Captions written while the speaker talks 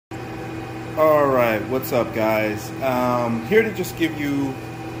Alright, what's up guys? Here to just give you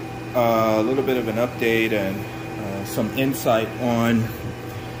a little bit of an update and some insight on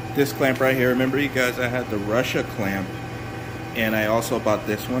this clamp right here. Remember you guys, I had the Russia clamp and I also bought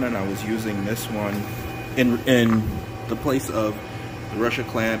this one, and I was using this one in the place of the Russia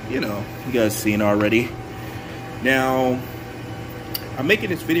clamp. You know, you guys seen already. Now I'm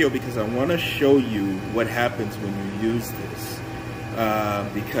making this video because I want to show you what happens when you use this.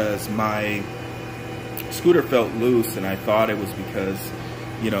 Because my scooter felt loose and I thought it was because,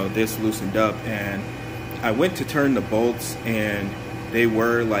 you know, this loosened up, and I went to turn the bolts and they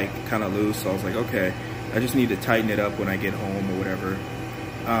were like kind of loose, so I was like, okay, I just need to tighten it up when I get home or whatever.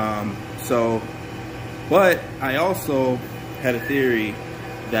 But I also had a theory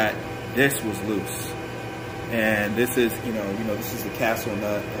that this was loose, and this is, you know, this is the castle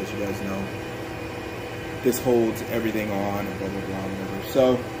nut, as you guys know. This holds everything on and blah, blah, blah, whatever.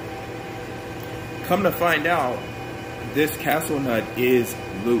 So, come to find out, this castle nut is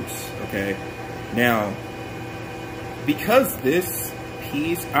loose, okay? Now, because this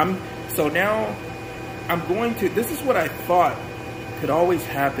piece, this is what I thought could always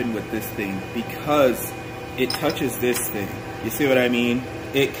happen with this thing, because it touches this thing. You see what I mean?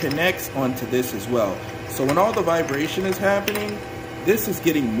 It connects onto this as well. So when all the vibration is happening, this is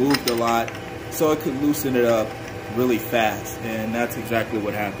getting moved a lot, so it could loosen it up really fast, and that's exactly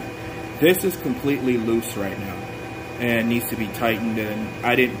what happened. This is completely loose right now and needs to be tightened, and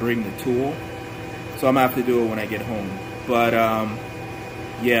I didn't bring the tool, so I'm gonna have to do it when I get home. But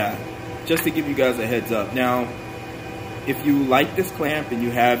yeah, just to give you guys a heads up. Now, if you like this clamp and you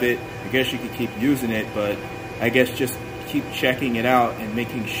have it, I guess you could keep using it, but I guess just keep checking it out and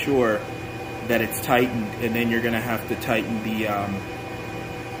making sure that it's tightened, and then you're gonna have to tighten the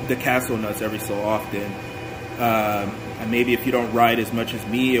castle nuts every so often. And maybe if you don't ride as much as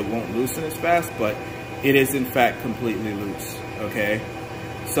me, it won't loosen as fast, but it is in fact completely loose, okay?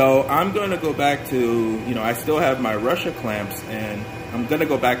 So I'm gonna go back to, you know, I still have my Russia clamps, and I'm gonna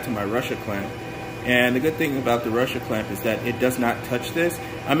go back to my Russia clamp. And the good thing about the Russia clamp is that it does not touch this.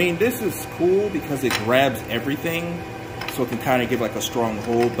 I mean, this is cool because it grabs everything, so it can kind of give like a strong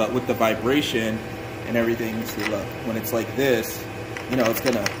hold, but with the vibration and everything, see, look, when it's like this, you know, it's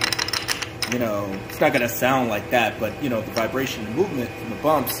gonna, you know, it's not gonna sound like that, but you know, the vibration and movement from the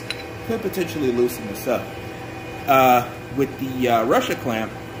bumps could potentially loosen this up. With the Russia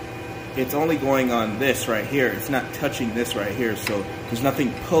clamp, it's only going on this right here. It's not touching this right here, so there's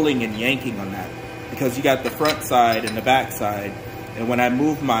nothing pulling and yanking on that, because you got the front side and the back side, and when I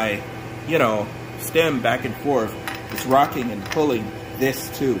move my, you know, stem back and forth, it's rocking and pulling this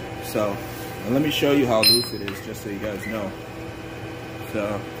too. So let me show you how loose it is, just so you guys know.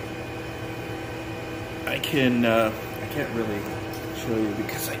 So I can't really show you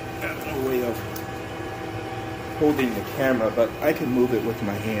because I have no way of holding the camera, but I can move it with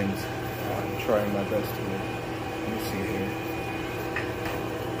my hands. I'm trying my best to. Let me see here.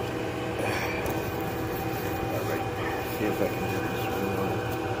 All right, see if I can do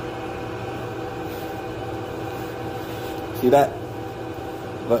this. See that?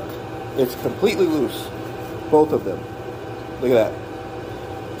 Look, it's completely loose, both of them. Look at that.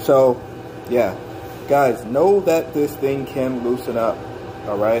 So, yeah, guys, know that this thing can loosen up,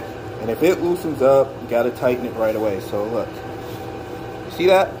 all right? And if it loosens up, you got to tighten it right away. So look, you see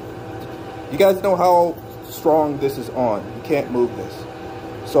that? You guys know how strong this is on. You can't move this.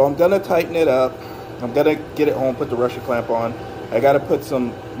 So I'm going to tighten it up. I'm going to get it home, put the Russia clamp on. I got to put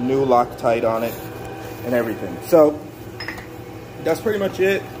some new Loctite on it and everything. So that's pretty much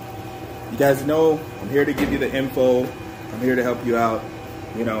it. You guys know I'm here to give you the info. I'm here to help you out.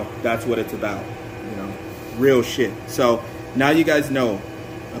 You know, that's what it's about. You know, real shit. So now you guys know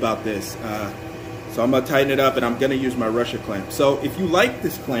about this. So I'm gonna tighten it up, and I'm gonna use my Russia clamp. So if you like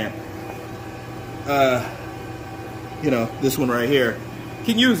this clamp, you know, this one right here, you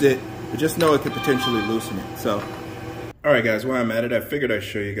can use it, but just know it could potentially loosen it. So, all right guys, while I'm at it, I figured I'd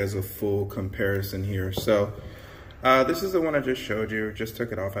show you guys a full comparison here. So this is the one I just showed you. Just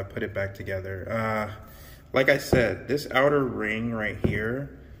took it off, I put it back together. Like I said, this outer ring right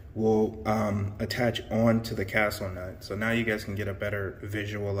here will attach onto the castle nut. So now you guys can get a better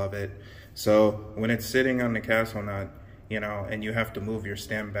visual of it. So when it's sitting on the castle nut, you know, and you have to move your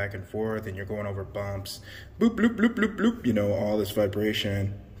stem back and forth and you're going over bumps, boop, bloop, bloop, bloop, bloop, you know, all this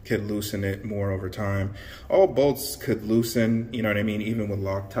vibration could loosen it more over time. All bolts could loosen, you know what I mean, even with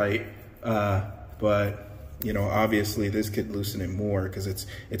Loctite. But, you know, obviously this could loosen it more because it's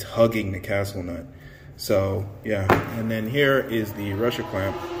hugging the castle nut. So, yeah. And then here is the Russia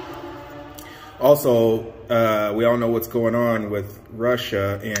clamp. Also, we all know what's going on with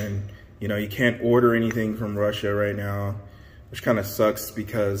Russia, and You know, you can't order anything from Russia right now, which kind of sucks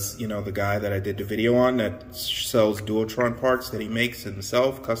because, you know, the guy that I did the video on that sells Dualtron parts that he makes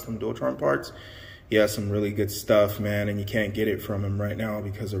himself, custom Dualtron parts, he has some really good stuff, man, and you can't get it from him right now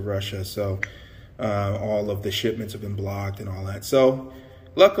because of Russia. So all of the shipments have been blocked and all that. So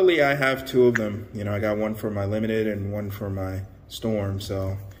luckily I have two of them. You know, I got one for my Limited and one for my Storm.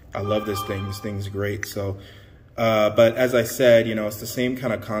 So I love this thing. This thing's great. So but as I said, you know, it's the same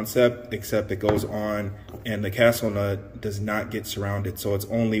kind of concept, except it goes on and the castle nut does not get surrounded. So it's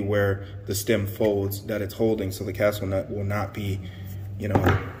only where the stem folds that it's holding. So the castle nut will not be, you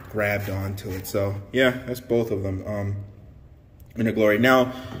know, grabbed onto it. So yeah, that's both of them in a glory.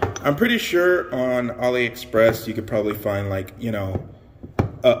 Now, I'm pretty sure on AliExpress, you could probably find like, you know,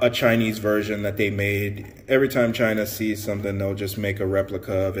 a Chinese version that they made. Every time China sees something, they'll just make a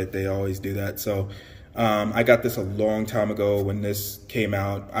replica of it. They always do that. So I got this a long time ago when this came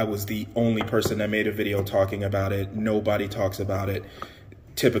out. I was the only person that made a video talking about it. Nobody talks about it.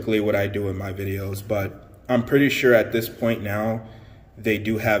 Typically what I do in my videos, but I'm pretty sure at this point now, they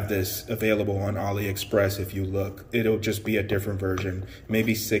do have this available on AliExpress. If you look, it'll just be a different version.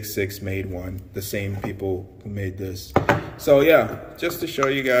 Maybe 6.6 made one, the same people who made this. So yeah, just to show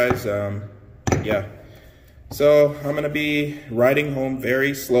you guys, yeah. So I'm gonna be riding home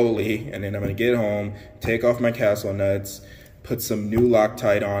very slowly, and then I'm gonna get home, take off my castle nuts, put some new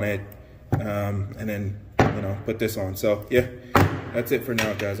Loctite on it, and then, you know, put this on. So yeah, that's it for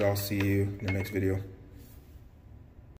now, guys. I'll see you in the next video.